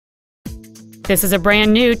This is a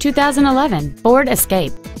brand new 2011 Ford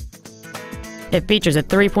Escape. It features a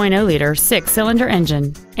 3.0-liter six-cylinder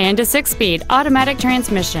engine and a six-speed automatic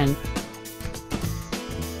transmission.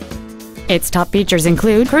 Its top features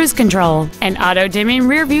include cruise control, an auto-dimming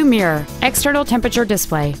rear-view mirror, external temperature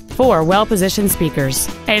display, 4 well-positioned speakers,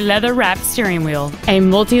 a leather-wrapped steering wheel, a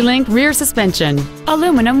multi-link rear suspension,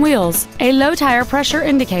 aluminum wheels, a low-tire pressure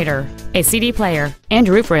indicator, a CD player, and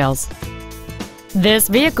roof rails. This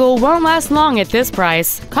vehicle won't last long at this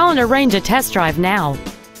price. Call and arrange a test drive now.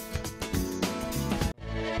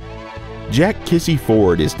 Jack Kissee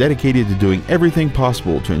Ford is dedicated to doing everything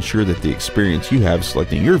possible to ensure that the experience you have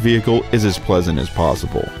selecting your vehicle is as pleasant as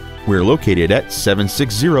possible. We're located at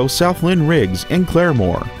 760 South Lynn Riggs in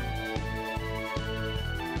Claremore.